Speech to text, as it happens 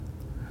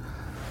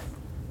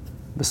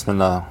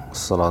Bismillah,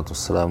 salatu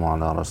wassalamu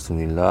ala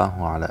rasulillah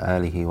wa ala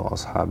alihi wa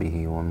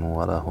ashabihi wa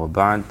mawalah wa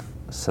ba'd.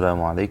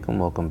 Assalamu alaikum,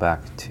 welcome back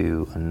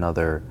to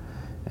another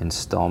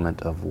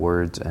installment of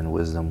Words and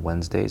Wisdom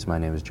Wednesdays. My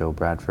name is Joe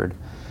Bradford,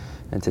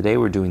 and today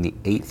we're doing the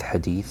 8th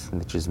hadith,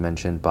 which is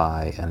mentioned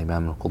by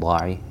Al-Imam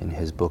al-Qudai in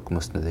his book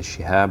Musnad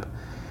al-Shihab,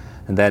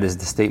 and that is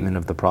the statement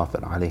of the Prophet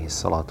alayhi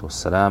salatu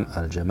wassalam,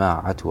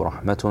 al-jama'atu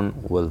rahmatun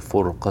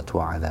wal-furqatu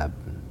adhab,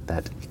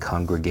 that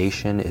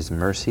congregation is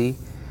mercy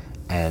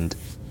and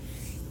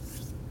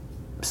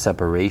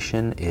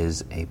separation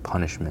is a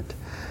punishment.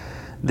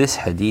 This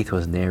hadith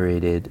was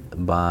narrated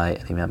by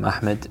Imam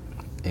Ahmad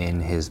in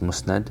his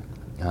Musnad,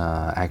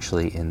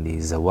 actually in the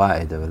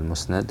Zawaid of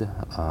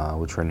al-Musnad,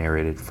 which were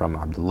narrated from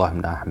Abdullah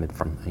ibn Ahmad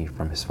from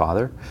his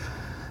father,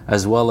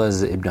 as well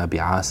as Ibn Abi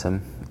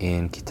Asim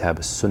in Kitab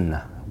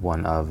al-Sunnah,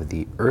 one of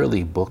the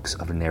early books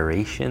of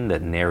narration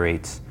that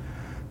narrates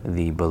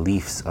the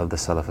beliefs of the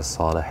Salaf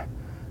al-Salih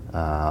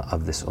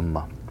of this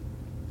ummah.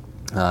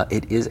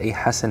 It is a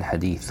Hasan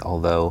hadith,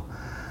 although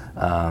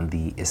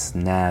the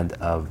isnad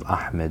of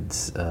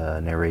Ahmad's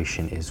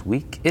narration is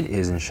weak. It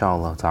is,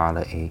 inshallah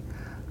ta'ala, a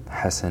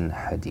Hasan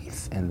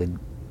hadith. And the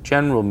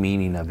general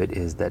meaning of it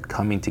is that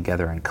coming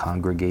together and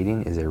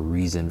congregating is a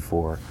reason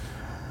for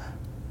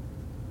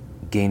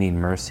gaining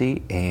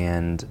mercy,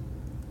 and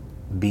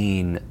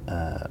being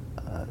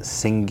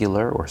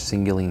singular or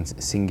singling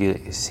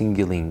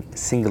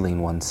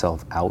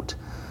oneself out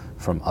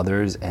from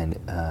others and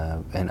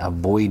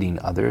avoiding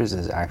others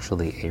is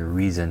actually a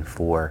reason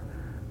for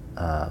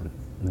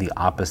the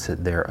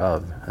opposite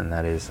thereof, and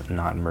that is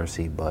not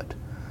mercy but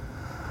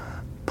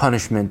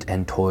punishment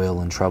and toil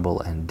and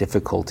trouble and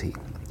difficulty.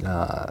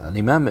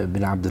 Imam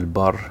Ibn Abdul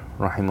Barr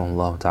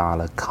rahimahullah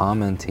ta'ala,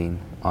 commenting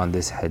on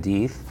this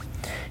hadith,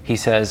 he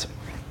says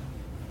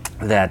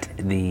that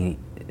the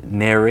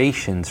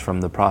narrations from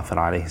the Prophet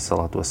alayhi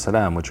salatu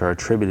wasalam, which are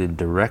attributed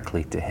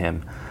directly to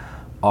him,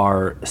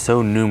 are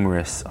so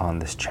numerous on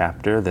this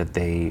chapter that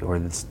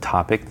this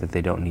topic, that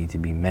they don't need to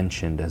be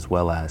mentioned, as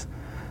well as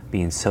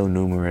being so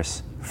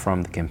numerous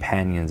from the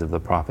companions of the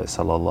Prophet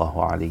sallallahu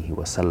alaihi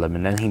wasallam.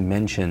 And then he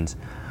mentions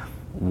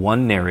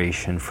one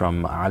narration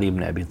from Ali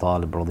ibn Abi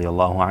Talib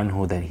radiyallahu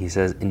anhu, that he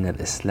says, "Inna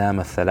al-Islam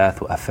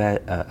thalathu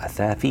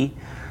athafi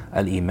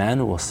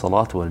al-iman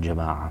was-salat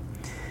wal-jama'ah."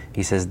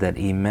 He says that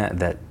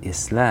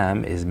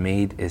Islam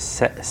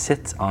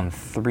sits on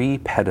three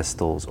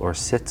pedestals, or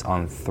sits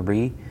on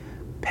three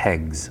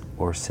pegs,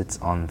 or sits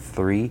on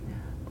three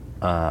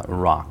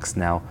rocks.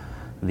 Now,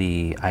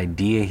 the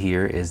idea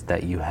here is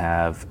that you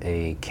have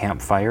a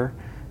campfire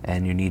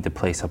and you need to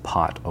place a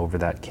pot over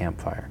that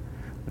campfire.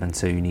 And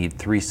so you need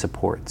three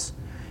supports.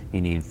 You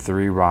need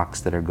three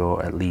rocks that go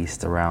at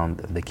least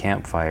around the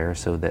campfire,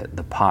 so that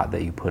the pot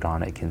that you put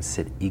on it can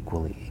sit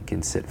equally, it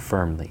can sit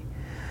firmly.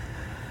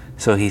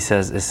 So he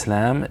says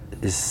Islam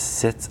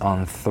sits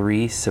on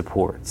three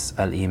supports: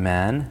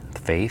 al-iman,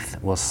 faith,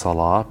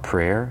 was-salah,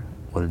 prayer,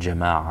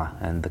 wal-jama'ah,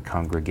 and the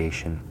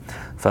congregation.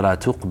 فَلَا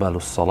تُقْبَلُ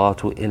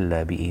الصَّلَاةُ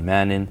إِلَّا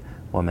بِإِيمَانٍ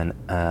وَمَنْ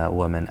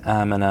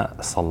آمَنَ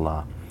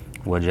صَلَّى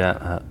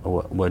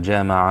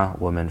وَجَامَعَ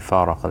وَمَنْ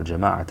فَارَقَ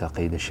الْجَمَاعَةَ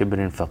قَيْدَ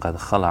شِبْرٍ فَقَدْ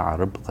خَلَعَ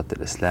رِبْقَةَ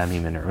الْإِسْلَامِ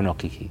مِنْ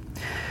عُنُقِهِ.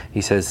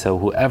 He says, so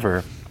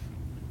whoever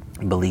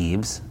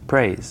believes,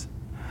 prays,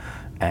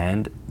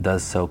 and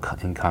does so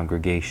in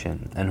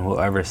congregation, and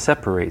whoever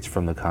separates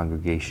from the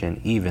congregation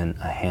even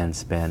a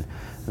handspan,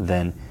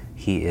 then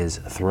he is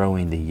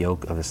throwing the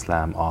yoke of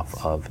Islam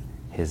off of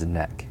his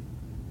neck.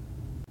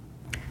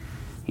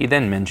 He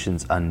then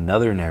mentions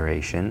another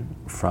narration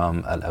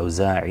from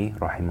Al-Awza'i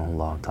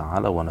rahimahullah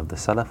ta'ala, one of the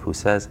Salaf, who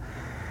says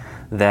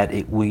that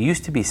it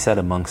used to be said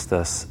amongst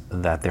us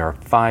that there are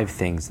 5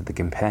 things that the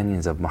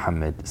companions of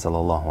Muhammad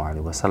sallallahu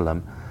alaihi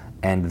wasallam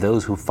and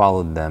those who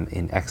followed them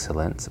in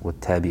excellence,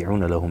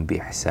 وَالتَّابِعُونَ لَهُمْ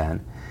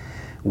بِإِحْسَانٍ,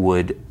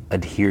 would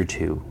adhere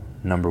to.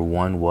 Number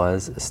 1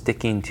 was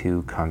sticking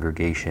to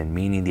congregation,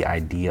 meaning the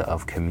idea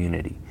of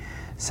community.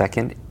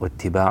 Second,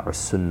 وَاتِّبَاعُ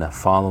السُّنَّةِ,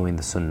 following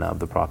the sunnah of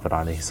the Prophet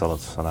alayhi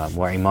salatu wasalam.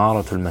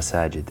 وَعِمَارَةُ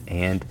الْمَسَاجِدِ,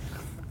 and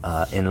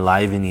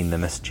enlivening the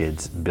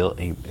masjids,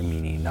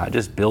 meaning not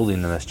just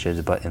building the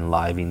masjids, but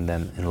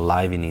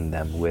enlivening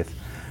them with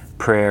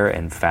prayer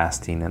and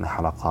fasting and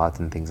halaqat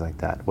and things like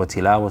that.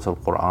 وَتِلَاوَةُ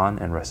الْقُرْآنِ,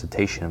 and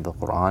recitation of the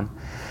Qur'an.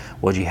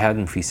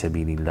 وَجِهَادٌ فِي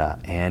سَبِيلِ اللَّهِ,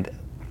 and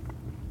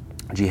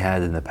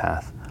jihad in the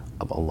path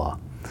of Allah.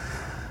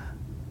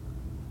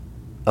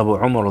 Abu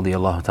Umar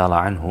radiyallahu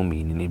ta'ala anhu,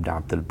 meaning Ibn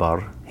Abdul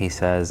Barr, he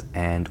says,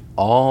 and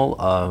all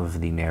of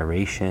the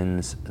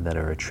narrations that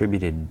are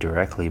attributed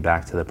directly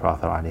back to the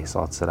Prophet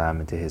ﷺ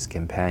and to his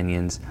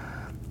companions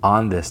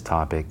on this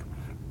topic,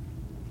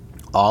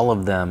 all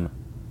of them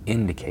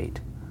indicate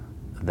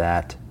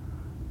that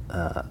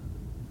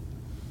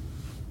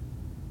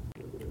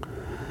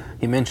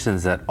he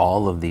mentions that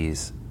all of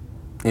these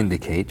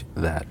indicate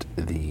that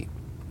the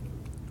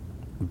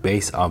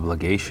base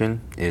obligation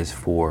is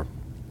for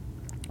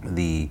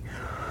the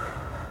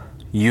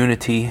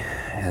unity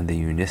and the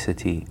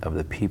unicity of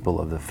the people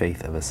of the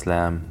faith of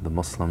Islam, the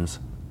Muslims,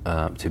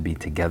 to be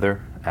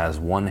together as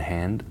one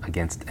hand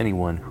against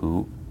anyone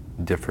who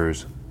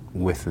differs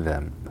with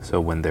them.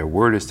 So when their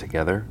word is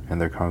together and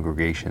their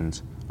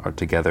congregations are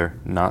together,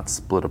 not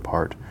split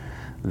apart,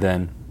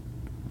 then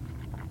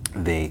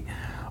they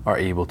are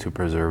able to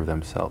preserve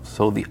themselves.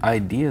 So the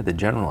idea, the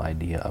general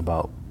idea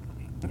about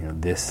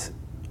this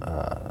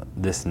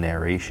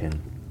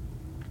narration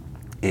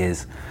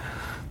is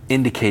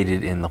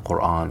indicated in the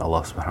Quran.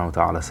 Allah subhanahu wa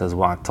ta'ala says,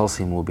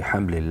 وَاعْتَصِمُوا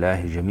بِحَبْلِ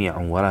اللَّهِ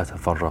جَمِيعًا وَلَا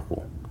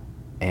تَفَرَّقُوا,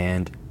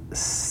 and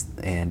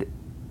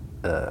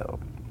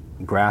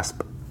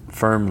grasp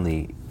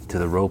firmly to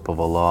the rope of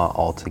Allah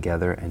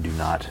altogether and do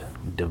not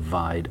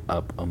divide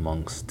up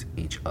amongst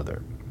each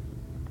other.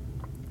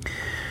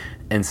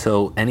 And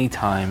so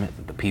anytime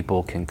the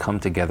people can come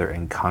together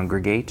and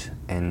congregate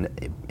and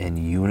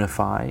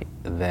unify,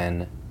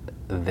 then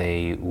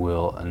they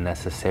will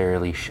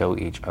necessarily show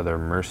each other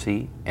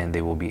mercy, and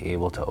they will be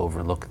able to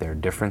overlook their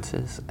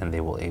differences, and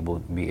they will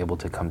be able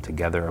to come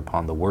together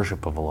upon the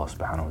worship of Allah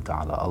subhanahu wa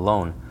ta'ala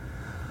alone.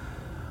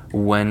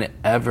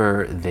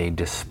 Whenever they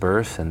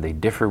disperse and they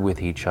differ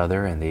with each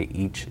other and they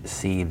each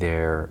see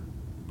their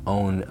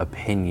own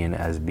opinion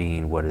as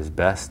being what is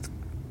best,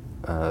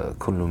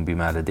 كُلٌّ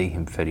بِمَا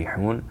لَدَيْهِمْ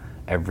فَرِحُونَ,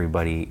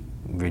 everybody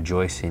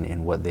rejoicing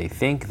in what they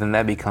think, then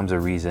that becomes a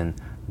reason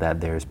that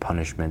there's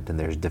punishment and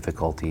there's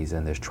difficulties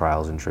and there's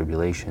trials and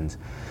tribulations,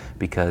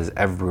 because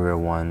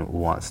everyone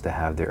wants to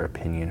have their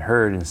opinion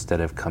heard instead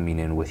of coming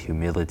in with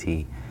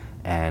humility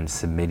and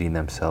submitting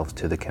themselves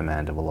to the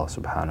command of Allah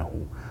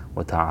subhanahu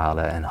wa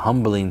ta'ala and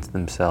humbling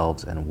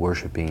themselves and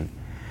worshiping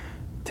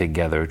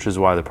together, which is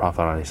why the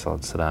Prophet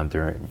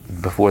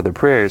ﷺ, before the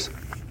prayers,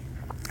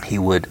 he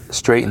would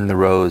straighten the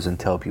rows and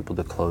tell people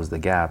to close the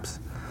gaps.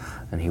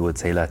 And he would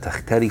say, لا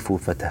تختلفوا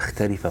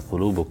فتختلف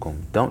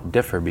قلوبكم. Don't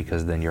differ,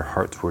 because then your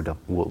hearts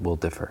will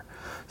differ.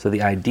 So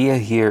the idea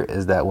here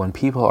is that when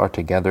people are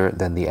together,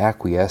 then they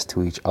acquiesce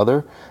to each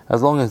other.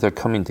 As long as they're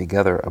coming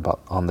together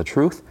on the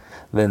truth,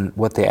 then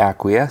what they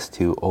acquiesce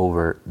to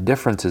over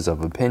differences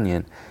of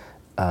opinion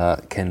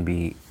can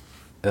be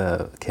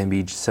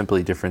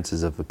simply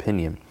differences of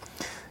opinion.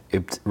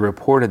 It's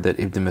reported that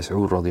Ibn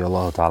Mas'ud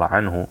radiallahu ta'ala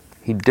anhu,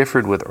 he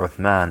differed with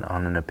Uthman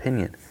on an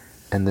opinion,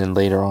 and then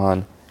later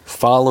on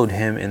followed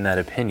him in that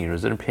opinion. It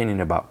was an opinion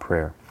about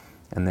prayer.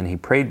 And then he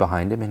prayed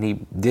behind him, and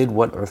he did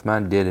what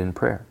Uthman did in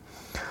prayer.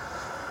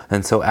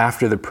 And so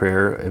after the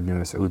prayer,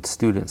 Ibn Mas'ud's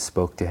students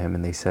spoke to him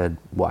and they said,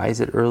 why is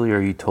it earlier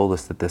you told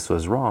us that this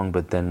was wrong,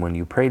 but then when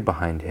you prayed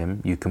behind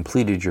him, you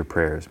completed your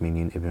prayers?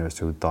 Meaning Ibn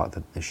Mas'ud thought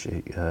that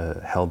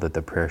held that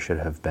the prayer should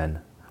have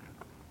been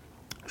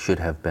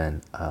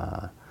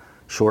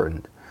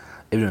shortened.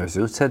 Ibn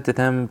Mas'ud said to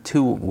them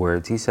two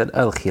words. He said,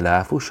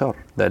 al-khilafu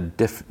shar, that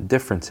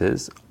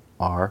differences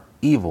are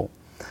evil.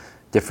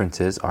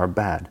 Differences are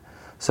bad.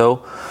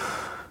 So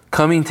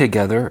coming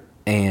together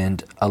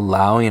and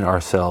allowing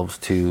ourselves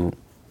to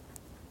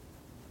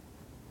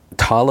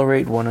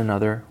tolerate one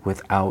another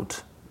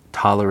without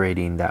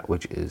tolerating that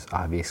which is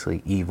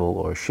obviously evil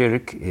or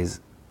shirk is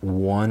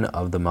one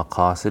of the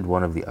maqasid,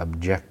 one of the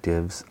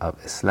objectives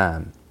of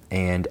Islam.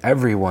 And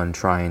everyone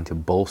trying to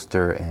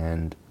bolster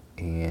and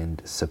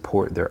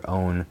support their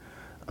own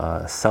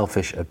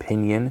selfish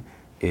opinion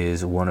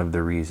is one of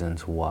the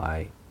reasons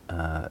why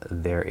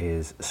there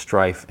is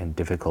strife and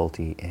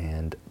difficulty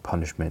and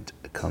punishment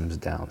comes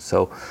down.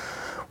 So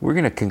we're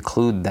going to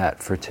conclude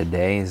that for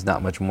today. There's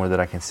not much more that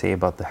I can say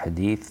about the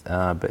hadith,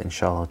 but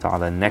inshallah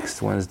ta'ala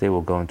next Wednesday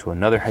we'll go into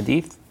another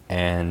hadith,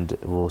 and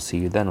we'll see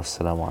you then.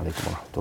 Wassalamu alaikum wa rahmatullahi.